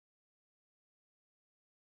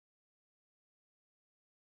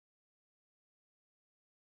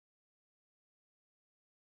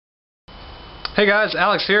Hey guys,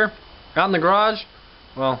 Alex here, out in the garage.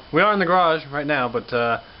 Well, we are in the garage right now, but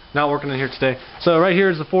not working in here today. So right here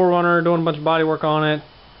is the 4Runner, doing a bunch of body work on it.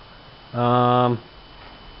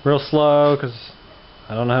 Real slow because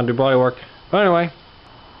I don't know how to do body work. But anyway,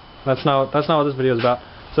 that's not what this video is about.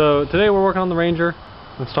 So today we're working on the Ranger.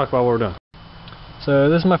 Let's talk about what we're doing. So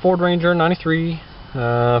this is my Ford Ranger 93,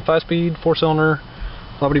 5-speed, 4-cylinder,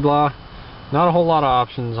 blah blah blah. Not a whole lot of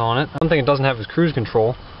options on it. One thing it doesn't have is cruise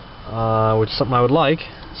control, which is something I would like.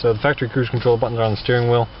 So the factory cruise control buttons are on the steering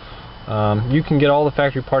wheel. You can get all the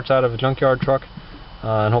factory parts out of a junkyard truck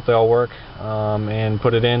and hope they all work and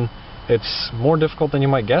put it in. It's more difficult than you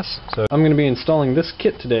might guess. So I'm going to be installing this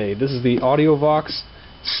kit today. This is the Audiovox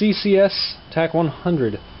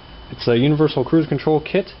CCS-100. It's a universal cruise control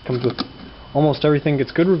kit. Comes with almost everything.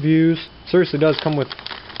 Gets good reviews. Seriously does come with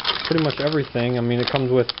pretty much everything. I mean, it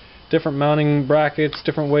comes with different mounting brackets,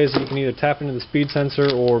 different ways that you can either tap into the speed sensor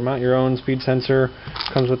or mount your own speed sensor.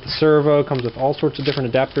 Comes with the servo, comes with all sorts of different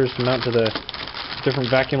adapters to mount to the different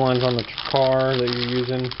vacuum lines on the car that you're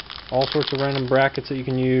using. All sorts of random brackets that you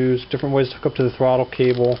can use, different ways to hook up to the throttle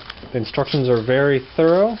cable. The instructions are very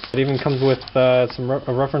thorough. It even comes with a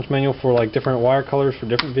reference manual for like different wire colors for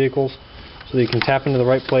different vehicles so that you can tap into the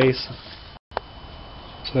right place.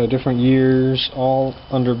 So different years, all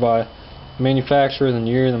under by manufacturer, the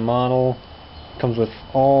year, the model. Comes with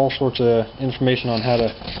all sorts of information on how to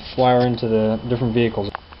wire into the different vehicles.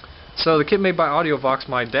 So the kit made by Audiovox,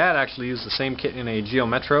 my dad actually used the same kit in a Geo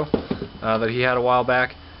Metro that he had a while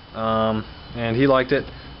back, and he liked it.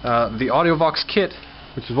 The Audiovox kit,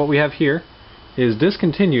 which is what we have here, is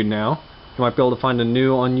discontinued now. You might be able to find a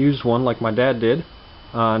new unused one like my dad did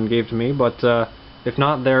and gave to me, but if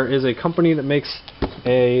not, there is a company that makes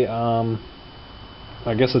a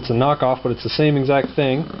I guess it's a knockoff, but it's the same exact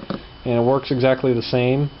thing, and it works exactly the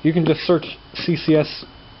same. You can just search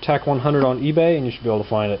CCS-100 on eBay and you should be able to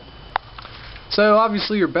find it. So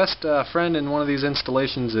obviously your best friend in one of these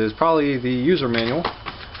installations is probably the user manual,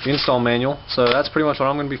 the install manual. So that's pretty much what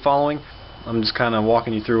I'm going to be following. I'm just kind of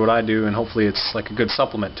walking you through what I do, and hopefully it's like a good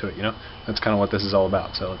supplement to it, you know? That's kind of what this is all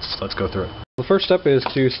about, so let's go through it. The first step is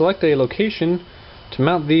to select a location to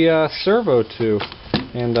mount the servo to.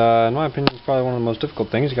 And in my opinion, it's probably one of the most difficult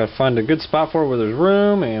things. You got to find a good spot for it where there's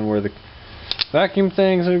room, and where the vacuum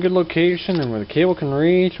thing's in a good location, and where the cable can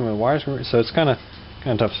reach, and where the wires can reach. So it's kind of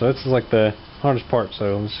tough. So this is like the hardest part.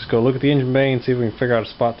 So let's just go look at the engine bay and see if we can figure out a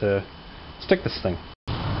spot to stick this thing.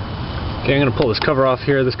 Okay, I'm going to pull this cover off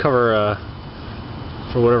here. This cover,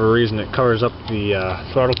 for whatever reason, it covers up the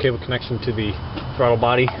throttle cable connection to the throttle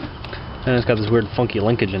body, and it's got this weird funky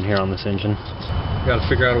linkage in here on this engine. Got to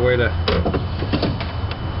figure out a way to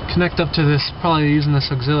connect up to this, probably using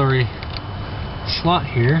this auxiliary slot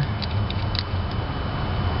here,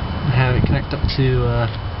 and have it connect up to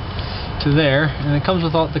there. And it comes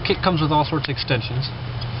with the kit comes with all sorts of extensions.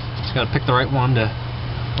 Just got to pick the right one to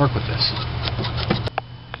work with this.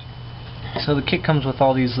 So the kit comes with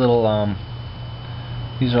all these little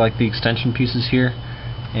these are like the extension pieces here,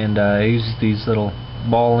 and I use these little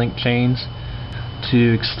ball link chains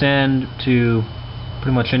to extend to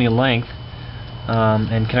pretty much any length.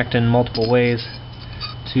 And connect in multiple ways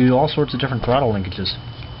to all sorts of different throttle linkages,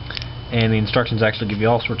 and the instructions actually give you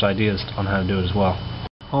all sorts of ideas on how to do it as well.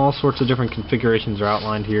 All sorts of different configurations are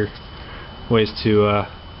outlined here, ways to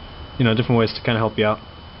different ways to kind of help you out.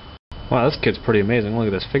 Wow, this kit's pretty amazing. Look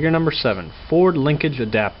at this, figure number 7, Ford linkage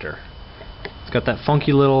adapter. It's got that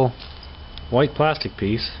funky little white plastic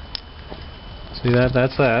piece. See that?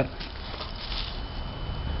 That's that.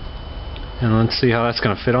 And let's see how that's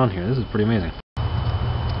going to fit on here. This is pretty amazing.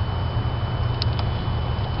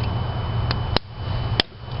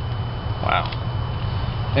 Wow.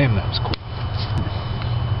 Damn, that was cool.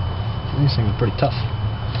 These things are pretty tough.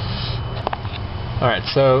 Alright,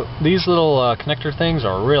 so these little connector things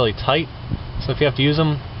are really tight. So if you have to use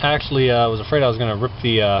them, I actually was afraid I was going to rip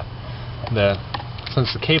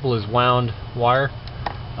since the cable is wound wire,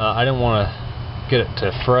 I didn't want to get it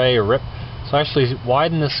to fray or rip. So I actually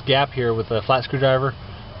widen this gap here with a flat screwdriver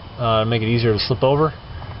to make it easier to slip over.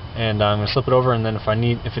 And I'm going to slip it over, and then if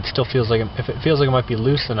it feels like it might be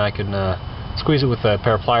loose, then I can squeeze it with a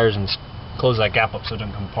pair of pliers and close that gap up so it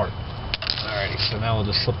doesn't come apart. Alrighty, so now we'll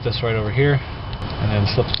just slip this right over here, and then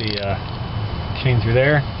slip the chain through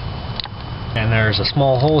there. And there's a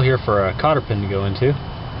small hole here for a cotter pin to go into.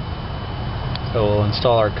 So we'll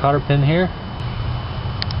install our cotter pin here.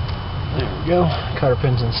 There we go, cotter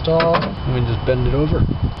pin's installed. Let me just bend it over.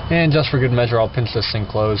 And just for good measure, I'll pinch this thing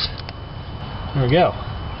closed. There we go.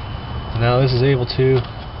 Now this is able to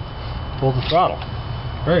pull the throttle.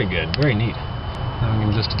 Very good, very neat. Now we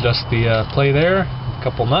can just adjust the play there, a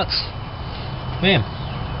couple nuts, Bam.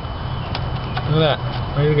 Look at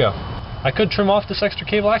that. Ready to go. I could trim off this extra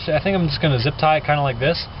cable. Actually, I think I'm just going to zip tie it kind of like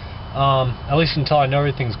this. At least until I know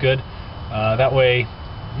everything's good. That way,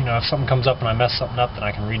 you know, if something comes up and I mess something up, then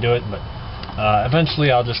I can redo it. But eventually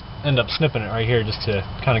I'll just end up snipping it right here just to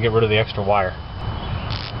kind of get rid of the extra wire.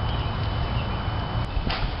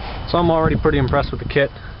 So I'm already pretty impressed with the kit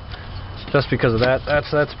just because of that.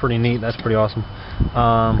 That's pretty neat. That's pretty awesome.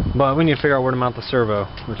 But we need to figure out where to mount the servo.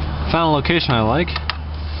 Found a location I like.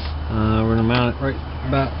 We're going to mount it right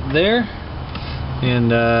about there,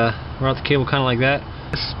 and route the cable kind of like that.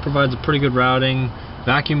 This provides a pretty good routing.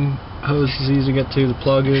 Vacuum hose is easy to get to. The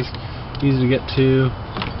plug is easy to get to.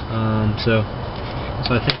 So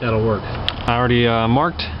I think that'll work. I already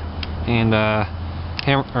marked and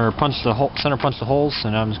center punched the holes,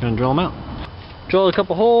 and I'm just going to drill them out. Drilled a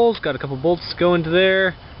couple holes, got a couple bolts to go into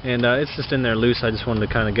there, and it's just in there loose. I just wanted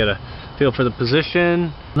to kind of get a feel for the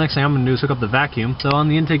position. Next thing I'm going to do is hook up the vacuum. So on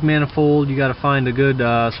the intake manifold, you got to find a good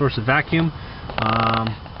source of vacuum.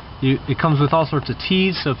 It comes with all sorts of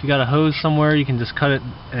T's, so if you got a hose somewhere, you can just cut it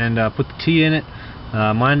and put the T in it.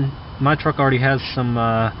 My truck already has some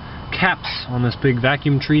caps on this big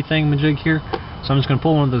vacuum tree thingamajig here, so I'm just going to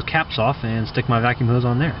pull one of those caps off and stick my vacuum hose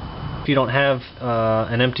on there. If you don't have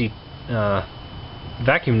an empty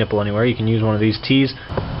vacuum nipple anywhere, you can use one of these T's.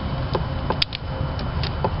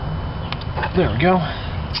 There we go.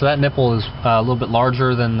 So that nipple is a little bit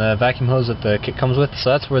larger than the vacuum hose that the kit comes with, so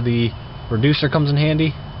that's where the reducer comes in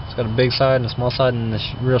handy. It's got a big side and a small side and this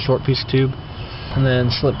real short piece of tube, and then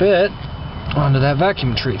slip it onto that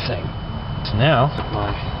vacuum tree thing. So now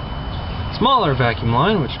my smaller vacuum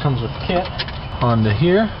line, which comes with the kit, onto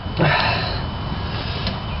here.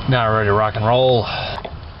 Now we're ready to rock and roll.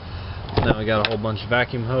 Now we got a whole bunch of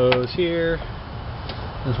vacuum hose here.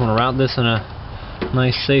 Just want to route this in a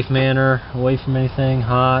nice, safe manner, away from anything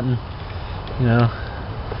hot and, you know,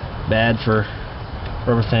 bad for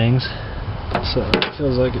rubber things. So it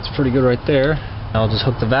feels like it's pretty good right there. I'll just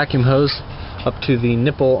hook the vacuum hose up to the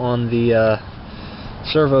nipple on the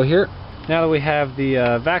servo here. Now that we have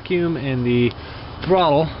the vacuum and the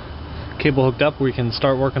throttle cable hooked up, we can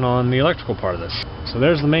start working on the electrical part of this. So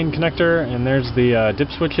there's the main connector, and there's the dip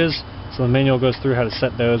switches. So the manual goes through how to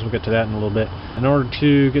set those. We'll get to that in a little bit. In order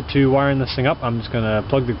to get to wiring this thing up, I'm just going to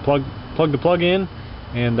plug the plug in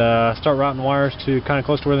and start routing wires to kind of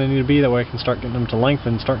close to where they need to be. That way I can start getting them to length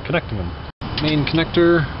and start connecting them. Main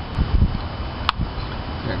connector.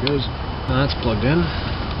 There it goes. Now that's plugged in.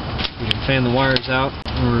 We can fan the wires out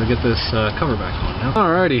in order to get this cover back on now.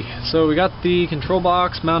 Alrighty, so we got the control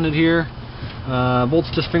box mounted here.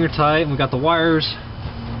 Bolts just finger tight, and we got the wires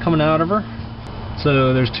coming out of her.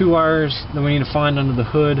 So there's two wires that we need to find under the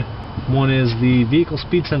hood. One is the vehicle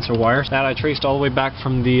speed sensor wire. That I traced all the way back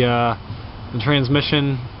from the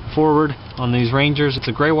transmission forward on these Rangers. It's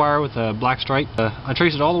a gray wire with a black stripe. I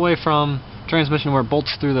traced it all the way from transmission where it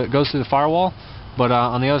bolts through goes through the firewall. But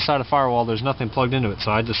on the other side of the firewall, there's nothing plugged into it,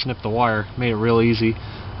 so I just snipped the wire, made it real easy.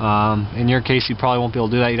 In your case, you probably won't be able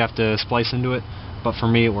to do that. You'd have to splice into it, but for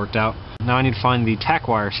me, it worked out. Now I need to find the tach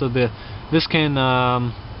wire. So this can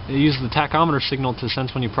it uses the tachometer signal to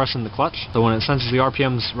sense when you press in the clutch. So when it senses the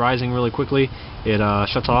RPMs rising really quickly, it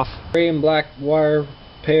shuts off. Gray and black wire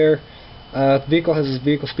pair. The vehicle has this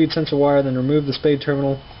vehicle speed sensor wire. Then remove the spade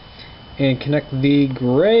terminal and connect the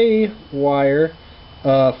gray wire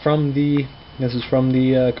from the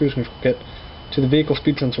cruise control kit to the vehicle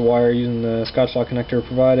speed sensor wire using the Scotch lock connector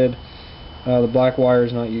provided. The black wire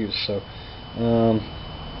is not used, so I'm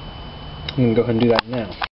going to go ahead and do that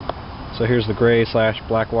now. So here's the gray /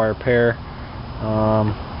 black wire pair.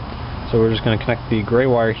 So we're just going to connect the gray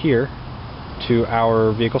wire here to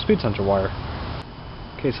our vehicle speed sensor wire.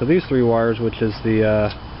 Okay, so these three wires, which is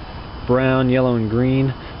the brown, yellow, and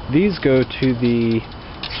green, these go to the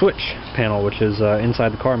switch panel, which is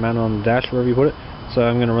inside the car, mounted on the dash, wherever you put it. So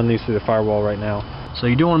I'm going to run these through the firewall right now. So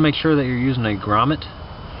you do want to make sure that you're using a grommet.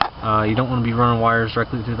 You don't want to be running wires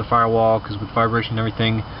directly through the firewall, because with vibration and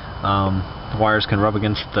everything, the wires can rub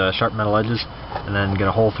against the sharp metal edges and then get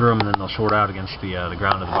a hole through them, and then they'll short out against the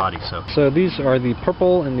ground of the body. So these are the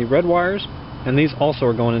purple and the red wires, and these also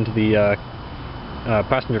are going into the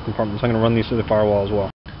passenger compartment. So I'm going to run these through the firewall as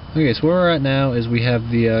well. Okay, so where we're at now is we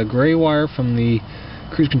have the gray wire from the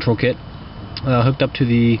cruise control kit hooked up to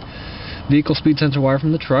the vehicle speed sensor wire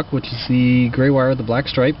from the truck, which is the gray wire with the black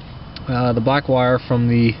stripe. The black wire from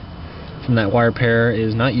that wire pair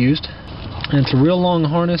is not used, and it's a real long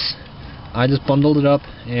harness. I just bundled it up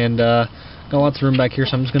and got lots of room back here,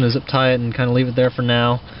 so I'm just going to zip tie it and kind of leave it there for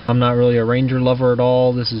now. I'm not really a Ranger lover at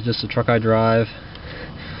all. This is just a truck I drive.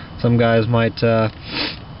 Some guys might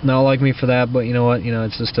not like me for that, but you know what? You know,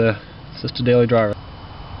 it's just a It's just a daily driver.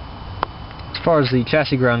 As far as the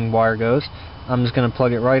chassis grounding wire goes, I'm just going to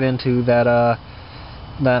plug it right into that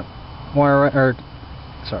wire,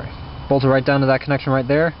 bolt it right down to that connection right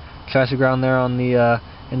there. Chassis ground there on the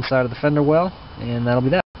inside of the fender well, and that'll be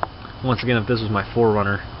that. Once again, if this was my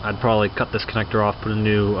 4Runner, I'd probably cut this connector off, put a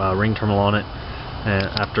new ring terminal on it,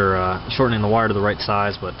 after shortening the wire to the right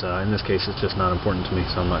size, but in this case it's just not important to me,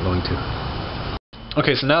 so I'm not going to.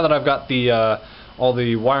 Okay, so now that I've got the all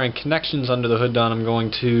the wiring connections under the hood done, I'm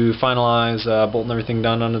going to finalize bolting everything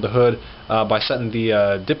down under the hood by setting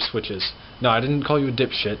the dip switches. No, I didn't call you a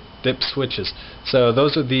dipshit. Dip switches. So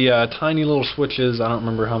those are the tiny little switches. I don't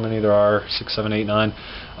remember how many there are, 6, 7, 8, 9.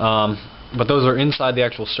 But those are inside the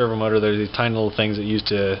actual servo motor. They're these tiny little things that you use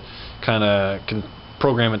to kind of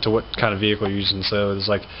program it to what kind of vehicle you're using. So it's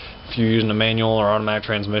like if you're using a manual or automatic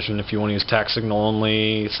transmission, if you want to use tack signal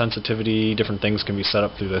only, sensitivity, different things can be set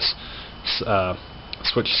up through this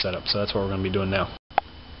switch setup. So that's what we're going to be doing now.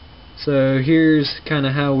 So here's kind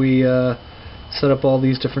of how we set up all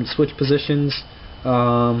these different switch positions.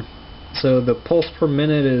 So the pulse per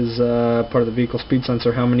minute is part of the vehicle speed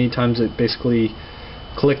sensor, how many times it basically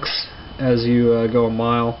clicks as you go a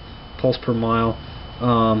mile, pulse per mile.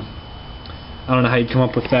 I don't know how you'd come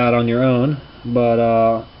up with that on your own, but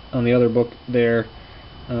on the other book there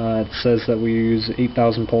it says that we use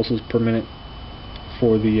 8,000 pulses per minute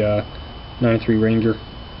for the 93 Ranger.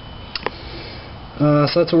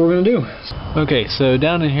 So that's what we're going to do. Okay, so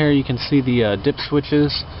down in here you can see the dip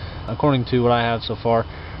switches. According to what I have so far,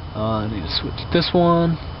 I need to switch this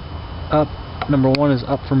one up. Number 1 is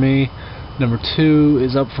up for me. Number 2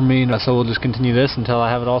 is up for me. So we'll just continue this until I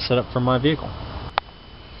have it all set up for my vehicle.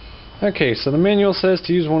 Okay, so the manual says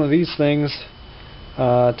to use one of these things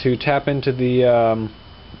to tap into the,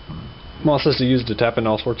 well, it says to use it to tap into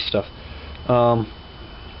all sorts of stuff.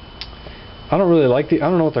 I don't really like I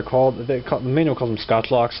don't know what they're called. The manual calls them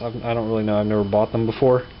Scotch locks. I don't really know. I've never bought them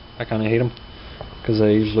before. I kind of hate them because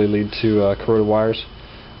they usually lead to corroded wires.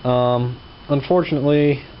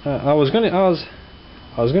 Unfortunately, I was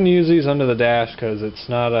gonna use these under the dash because it's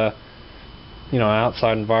not a an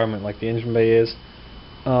outside environment like the engine bay is.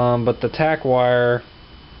 But the tack wire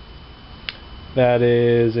that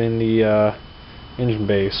is in the engine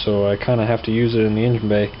bay, so I kind of have to use it in the engine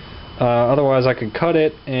bay. Otherwise, I could cut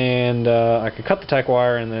it, and I could cut the tack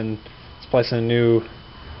wire and then splice in a new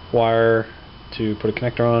wire to put a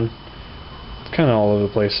connector on. It's kind of all over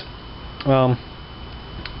the place. I'm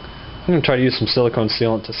going to try to use some silicone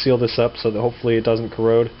sealant to seal this up so that hopefully it doesn't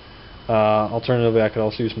corrode. Alternatively, I could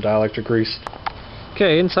also use some dielectric grease.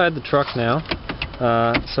 Okay, inside the truck now.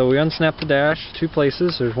 So we unsnap the dash 2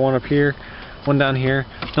 places. There's one up here, one down here.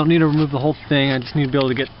 Don't need to remove the whole thing. I just need to be able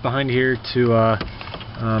to get behind here to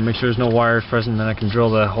make sure there's no wires present, and then I can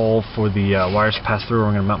drill the hole for the wires to pass through where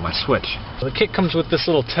I'm going to mount my switch. So the kit comes with this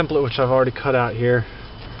little template which I've already cut out here.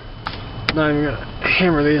 Now I'm going to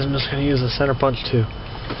hammer these. I'm just going to use the center punch to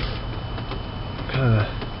kind of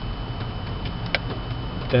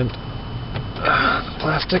dent the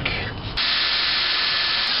plastic.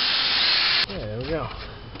 Yeah, there we go.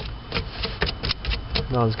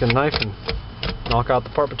 Now I'll just get a knife and knock out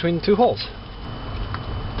the part between the 2 holes.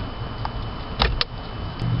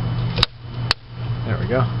 There we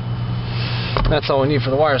go. That's all we need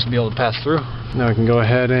for the wires to be able to pass through. Now we can go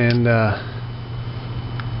ahead and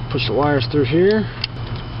push the wires through here.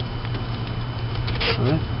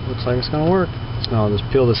 Alright, looks like it's going to work. So now I'll just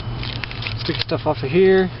peel this sticky stuff off of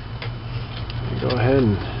here and go ahead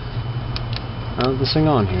and mount this thing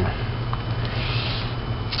on here.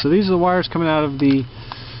 So these are the wires coming out of the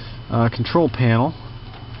control panel.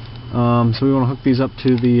 So we want to hook these up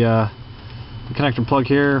to the connector plug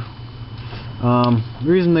here. The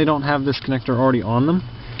reason they don't have this connector already on them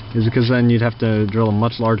is because then you'd have to drill a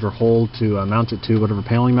much larger hole to mount it to whatever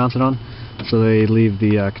panel you mount it on. So they leave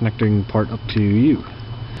the connecting part up to you.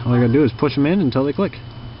 All you gotta do is push them in until they click.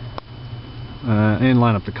 And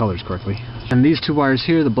line up the colors correctly. And these 2 wires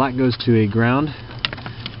here, the black goes to a ground,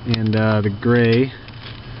 and the gray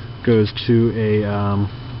goes to a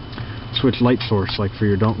switch light source, like for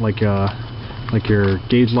your like your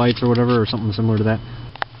gauge lights or whatever, or something similar to that.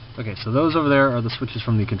 Okay, so those over there are the switches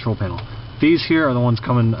from the control panel. These here are the ones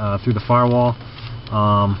coming through the firewall.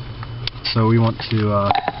 So we want to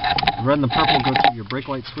the red and the purple go to your brake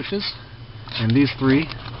light switches, and these 3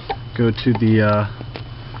 go to the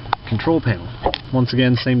control panel. Once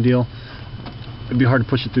again, same deal. It'd be hard to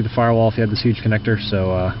push it through the firewall if you had this huge connector,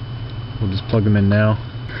 so we'll just plug them in now.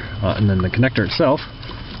 And then the connector itself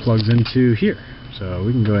plugs into here. So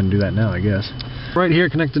we can go ahead and do that now, I guess. Right here,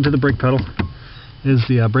 connected to the brake pedal, is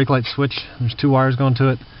the brake light switch. There's 2 wires going to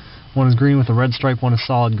it. One is green with a red stripe, one is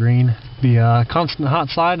solid green. The constant hot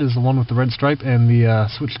side is the one with the red stripe, and the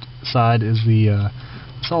switched side is the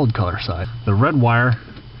solid color side. The red wire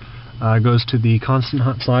goes to the constant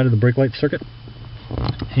hot side of the brake light circuit,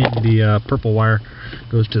 and the purple wire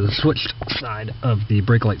goes to the switched side of the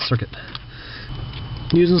brake light circuit.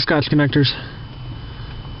 Using Scotch connectors.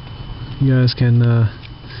 You guys can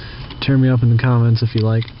tear me up in the comments if you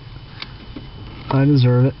like. I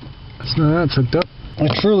deserve it. So now that's hooked up. I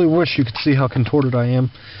truly wish you could see how contorted I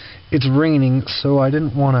am. It's raining, so I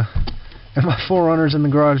didn't want to... And my 4Runner's in the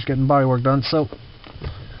garage getting bodywork done, so...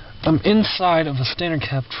 I'm inside of a standard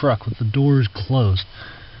cab truck with the doors closed,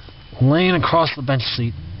 laying across the bench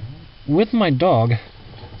seat with my dog,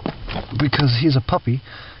 because he's a puppy,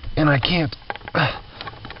 and I can't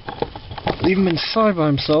leave him inside by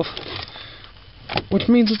himself, which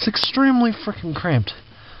means it's extremely freaking cramped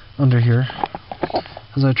under here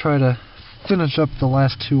as I try to finish up the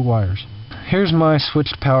last 2 wires. Here's my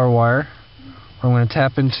switched power wire, where I'm going to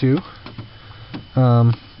tap into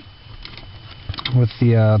with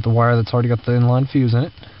the wire that's already got the inline fuse in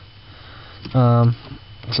it.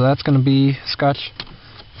 So that's going to be Scotch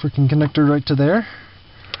freaking connector right to there.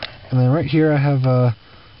 And then right here I have a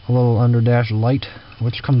little under dash light,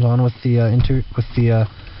 which comes on with the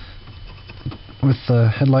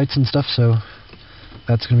headlights and stuff. So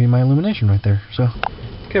that's going to be my illumination right there. So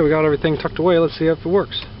okay, we got everything tucked away. Let's see if it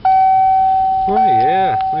works. Oh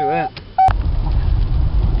yeah, look at that.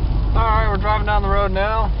 Alright, we're driving down the road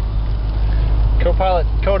now. Co-pilot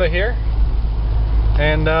Coda here.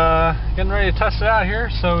 And getting ready to test it out here.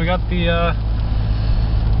 So we got the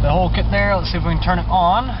whole kit there. Let's see if we can turn it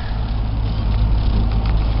on.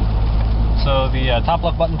 So the top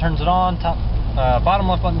left button turns it on, bottom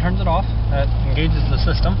left button turns it off. That engages the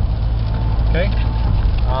system. Okay.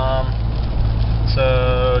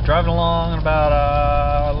 So driving along at about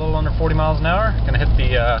a little under 40 miles an hour. Gonna hit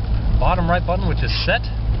the bottom right button, which is set,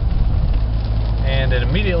 and it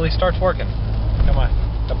immediately starts working.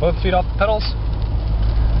 Got both feet off the pedals,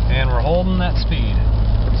 and we're holding that speed.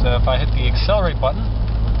 So if I hit the accelerate button,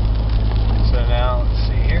 so now let's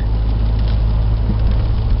see here.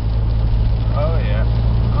 Oh yeah,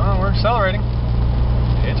 oh, we're accelerating.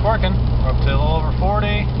 It's working. We're up to a little over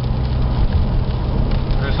 40.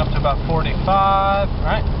 Cruising up to about 45.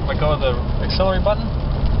 Alright, let go of the accelerate button.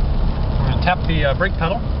 I'm going to tap the brake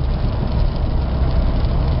pedal,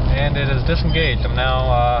 and it is disengaged. I'm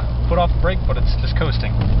now put off the brake, but it's just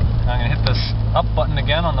coasting. Now I'm going to hit this up button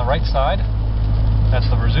again on the right side. That's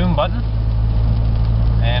the resume button,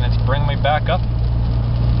 and it's bringing me back up.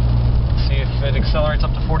 See if it accelerates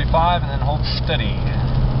up to 45 and then holds steady.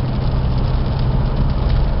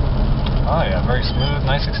 Oh yeah, very smooth,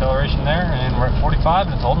 nice acceleration there, and we're at 45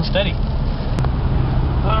 and it's holding steady.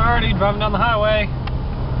 Alrighty, driving down the highway,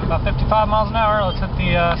 about 55 miles an hour. Let's hit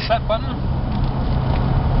the set button,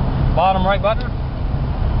 bottom right button,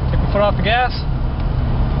 take my foot off the gas.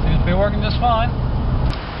 Seems to be working just fine.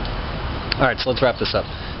 Alright, so let's wrap this up.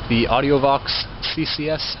 The Audiovox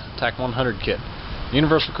CCS-100 kit,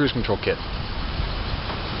 Universal Cruise Control kit.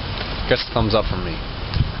 Gets a thumbs up from me.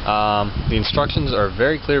 The instructions are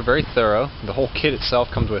very clear, very thorough. The whole kit itself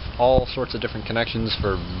comes with all sorts of different connections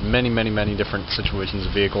for many different situations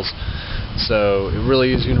of vehicles. So it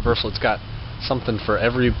really is universal. It's got something for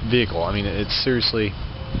every vehicle. I mean, it's seriously,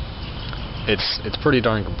 it's pretty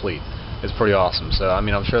darn complete. It's pretty awesome. So I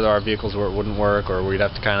mean, I'm sure there are vehicles where it wouldn't work, or where you'd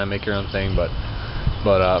have to kind of make your own thing, but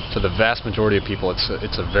for the vast majority of people,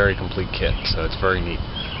 it's a very complete kit. So it's very neat.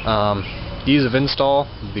 Ease of install.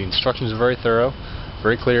 The instructions are very thorough,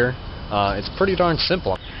 very clear. It's pretty darn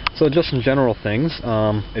simple. So just some general things.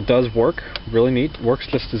 It does work really neat. Works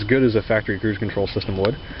just as good as a factory cruise control system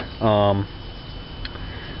would.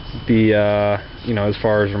 You know, as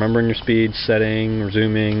far as remembering your speed, setting,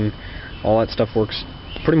 resuming, all that stuff works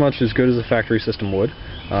pretty much as good as a factory system would.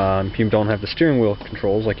 You don't have the steering wheel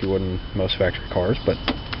controls like you would in most factory cars, but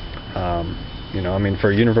you know, I mean, for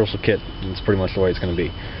a universal kit, it's pretty much the way it's going to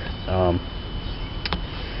be.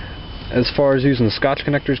 As far as using the Scotch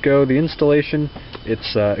connectors go, the installation,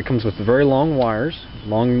 it comes with very long wires,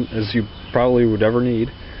 long as you probably would ever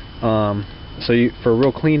need. So for a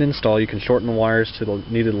real clean install, you can shorten the wires to the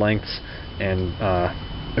needed lengths, and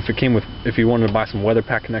if you wanted to buy some weather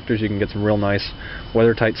pack connectors, you can get some real nice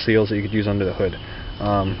weather-tight seals that you could use under the hood.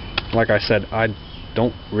 Like I said, I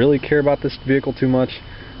don't really care about this vehicle too much.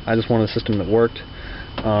 I just wanted a system that worked.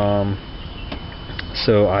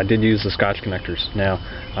 So I did use the Scotch connectors. Now,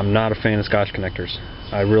 I'm not a fan of Scotch connectors.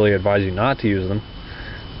 I really advise you not to use them.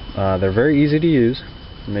 They're very easy to use,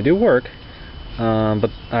 and they do work, but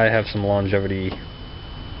I have some longevity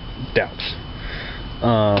doubts.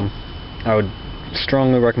 I would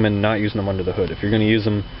strongly recommend not using them under the hood. If you're going to use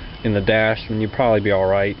them in the dash, then you'd probably be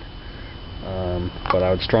alright. But I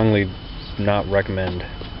would strongly not recommend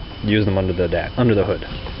using them under the hood.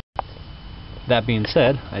 That being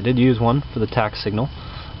said, I did use one for the tack signal.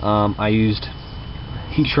 I used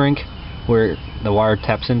heat shrink where the wire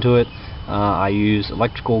taps into it. I used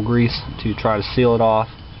electrical grease to try to seal it off,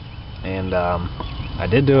 and I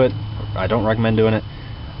did do it. I don't recommend doing it.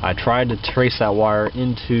 I tried to trace that wire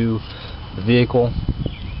into the vehicle,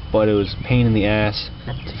 but it was a pain in the ass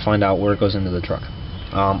to find out where it goes into the truck.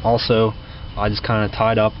 Also, I just kind of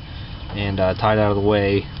tied up and tied out of the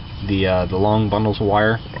way the long bundles of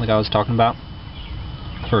wire like I was talking about.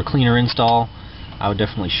 For a cleaner install, I would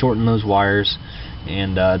definitely shorten those wires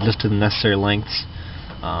and just to the necessary lengths.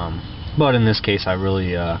 But in this case, I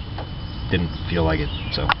really didn't feel like it.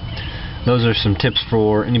 So those are some tips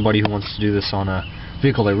for anybody who wants to do this on a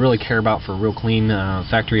vehicle they really care about for a real clean,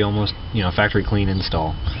 factory clean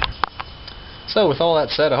install. So with all that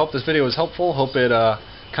said, I hope this video was helpful. Hope it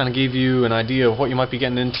kind of gave you an idea of what you might be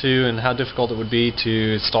getting into and how difficult it would be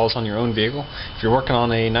to install this on your own vehicle. If you're working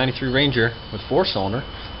on a 93 Ranger with 4-cylinder,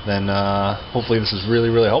 then hopefully this is really,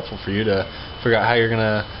 really helpful for you to figure out how you're going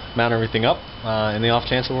to mount everything up in the off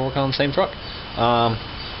chance that we're working on the same truck.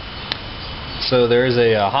 So there is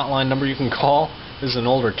a hotline number you can call. This is an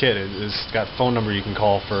older kit. It's got a phone number you can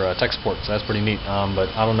call for tech support, so that's pretty neat.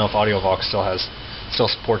 But I don't know if Audiovox still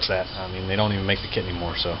supports that. I mean, they don't even make the kit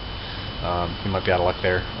anymore, so you might be out of luck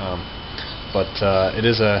there. But it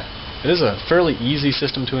is a fairly easy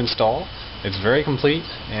system to install. It's very complete,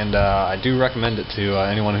 and I do recommend it to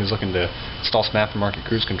anyone who's looking to install some aftermarket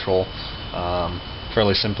cruise control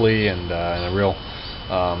fairly simply and in a real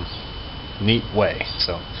neat way.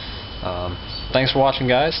 So thanks for watching,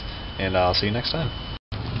 guys, and I'll see you next time.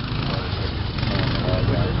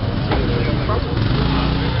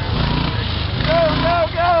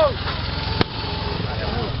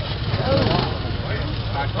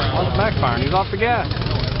 On the backfire, he's off the gas.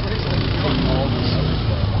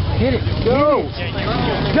 Hit it. Go!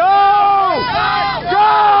 Go!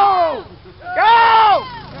 Go! Go!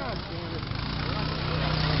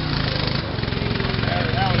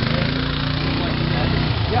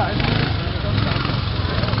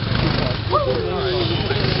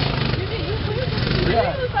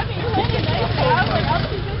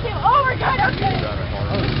 Oh my God! Okay.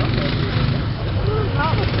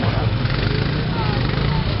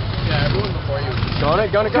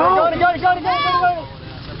 Got it. Oh my God!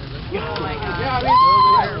 Yeah,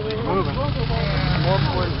 I mean, moving. More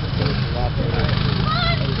important.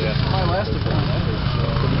 My last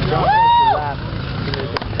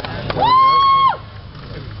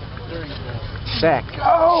Sack. Go!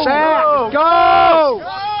 Sack! Go!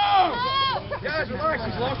 Guys, relax.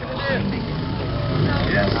 He's locking it in.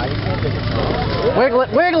 Wiggle it!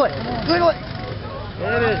 Wiggle it! Wiggle it!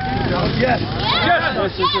 There it is. Yes. Yes. Go.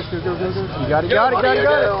 You got it. Go!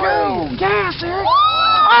 Gas, Eric!